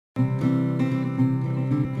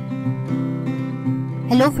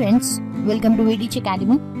Hello friends, welcome to VDH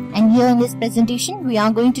Academy, and here in this presentation we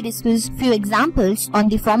are going to discuss few examples on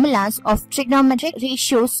the formulas of trigonometric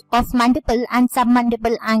ratios of multiple and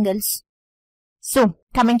submultiple angles. So,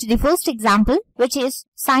 coming to the first example, which is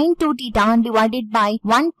sin 2 theta divided by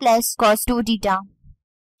 1 plus cos 2 theta.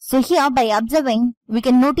 So here by observing, we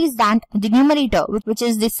can notice that the numerator, which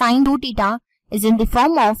is the sin 2 theta, is in the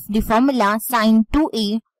form of the formula sin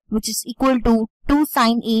 2a, which is equal to 2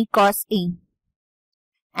 sin a cos a.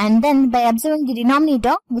 And then by observing the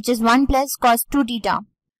denominator, which is 1 plus cos 2 theta.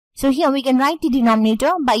 So here we can write the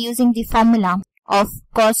denominator by using the formula of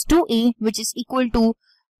cos 2a, which is equal to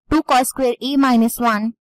 2 cos square a minus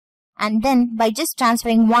 1. And then by just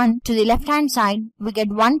transferring 1 to the left hand side, we get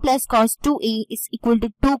 1 plus cos 2a is equal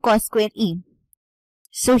to 2 cos square a.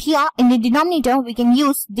 So here in the denominator, we can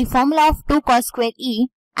use the formula of 2 cos square a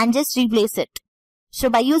and just replace it. So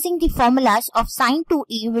by using the formulas of sin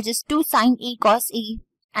 2a, which is 2 sin a cos a,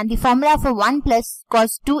 and the formula for 1 plus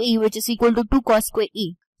cos 2a, which is equal to 2 cos square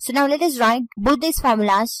a. So now let us write both these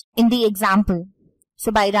formulas in the example.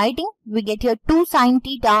 So by writing, we get here 2 sin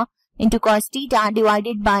theta into cos theta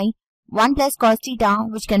divided by 1 plus cos theta,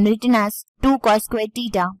 which can be written as 2 cos square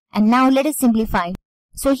theta. And now let us simplify.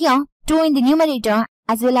 So here 2 in the numerator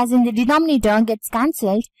as well as in the denominator gets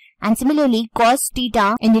cancelled, and similarly cos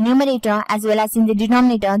theta in the numerator as well as in the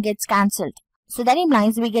denominator gets cancelled. So that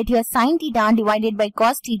implies we get here sin theta divided by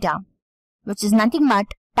cos theta, which is nothing but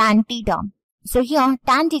tan theta. So here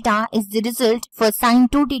tan theta is the result for sin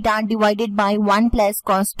 2 theta divided by 1 plus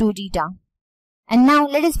cos 2 theta. And now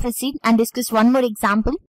let us proceed and discuss one more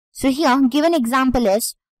example. So here given example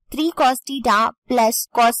is 3 cos theta plus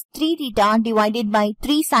cos 3 theta divided by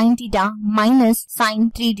 3 sin theta minus sin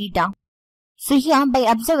 3 theta. So here by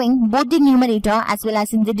observing both the numerator as well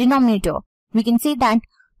as in the denominator, we can say that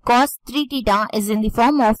cos 3 theta is in the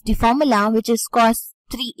form of the formula which is cos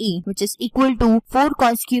 3a, which is equal to 4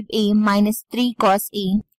 cos cube a minus 3 cos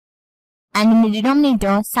a. And in the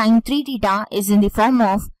denominator, sin 3 theta is in the form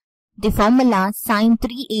of the formula sin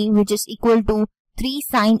 3a, which is equal to 3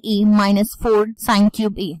 sin a minus 4 sin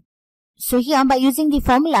cube a. So here by using the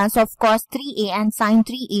formulas of cos 3a and sin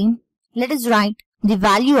 3a, let us write the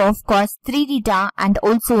value of cos 3 theta and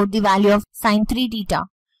also the value of sin 3 theta.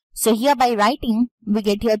 So here by writing, we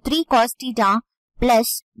get here 3 cos theta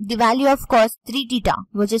plus the value of cos 3 theta,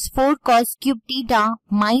 which is 4 cos cube theta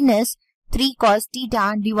minus 3 cos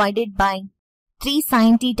theta divided by 3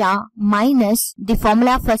 sin theta minus the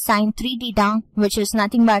formula for sin 3 theta, which is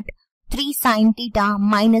nothing but 3 sin theta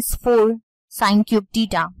minus 4 sin cube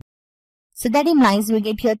theta. So that implies we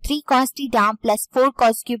get here 3 cos theta plus 4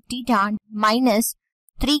 cos cube theta minus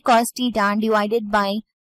 3 cos theta divided by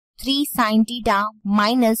 3 sin theta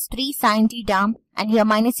minus 3 sin theta, and here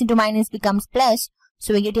minus into minus becomes plus,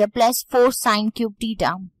 so we get here plus 4 sin cube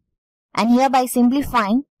theta. And here by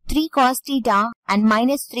simplifying, 3 cos theta and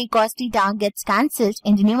minus 3 cos theta gets cancelled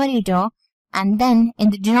in the numerator, and then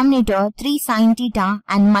in the denominator 3 sin theta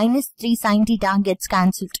and minus 3 sin theta gets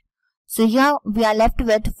cancelled. So here we are left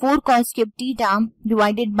with 4 cos cube theta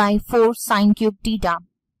divided by 4 sin cube theta.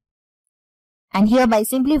 And here by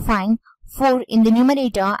simplifying, 4 in the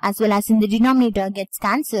numerator as well as in the denominator gets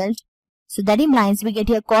cancelled. So that implies we get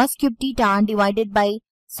here cos cube theta divided by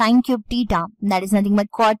sin cube theta, that is nothing but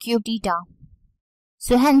cot cube theta.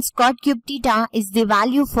 So hence cot cube theta is the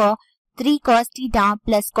value for 3 cos theta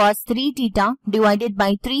plus cos 3 theta divided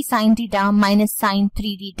by 3 sin theta minus sin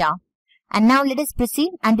 3 theta. And now let us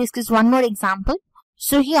proceed and discuss one more example.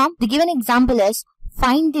 So here the given example is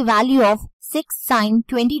find the value of 6 sin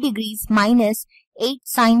 20 degrees minus 8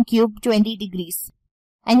 sin cube 20 degrees.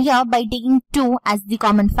 And here by taking 2 as the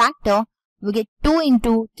common factor, we get 2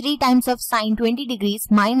 into 3 times of sin 20 degrees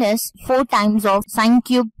minus 4 times of sin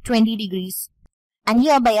cube 20 degrees. And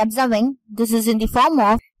here by observing, this is in the form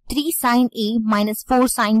of 3 sin a minus 4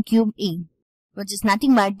 sin cube a, which is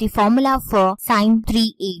nothing but the formula for sin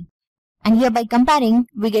 3a. And here by comparing,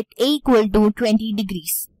 we get a equal to 20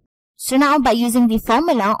 degrees. So now by using the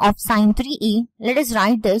formula of sin 3a, let us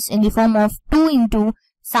write this in the form of 2 into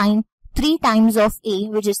sin 3 times of a,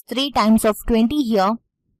 which is 3 times of 20 here.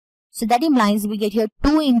 So that implies we get here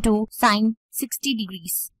 2 into sin 60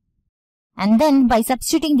 degrees. And then by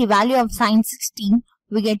substituting the value of sin 60,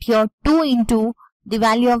 we get here 2 into the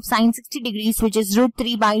value of sin 60 degrees, which is root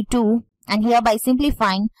 3 by 2. And here by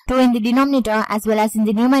simplifying, 2 in the denominator as well as in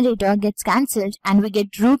the numerator gets cancelled, and we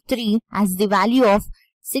get root 3 as the value of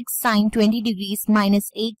 6 sin 20 degrees minus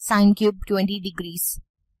 8 sin cube 20 degrees.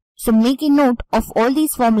 So make a note of all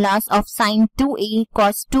these formulas of sin 2a,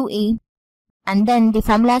 cos 2a, and then the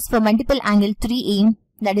formulas for multiple angle 3a,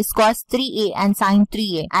 that is cos 3a and sin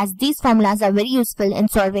 3a, as these formulas are very useful in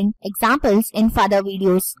solving examples in further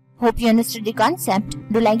videos. Hope you understood the concept.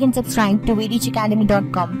 Do like and subscribe to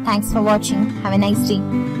vdchacademy.com. Thanks for watching. Have a nice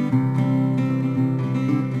day.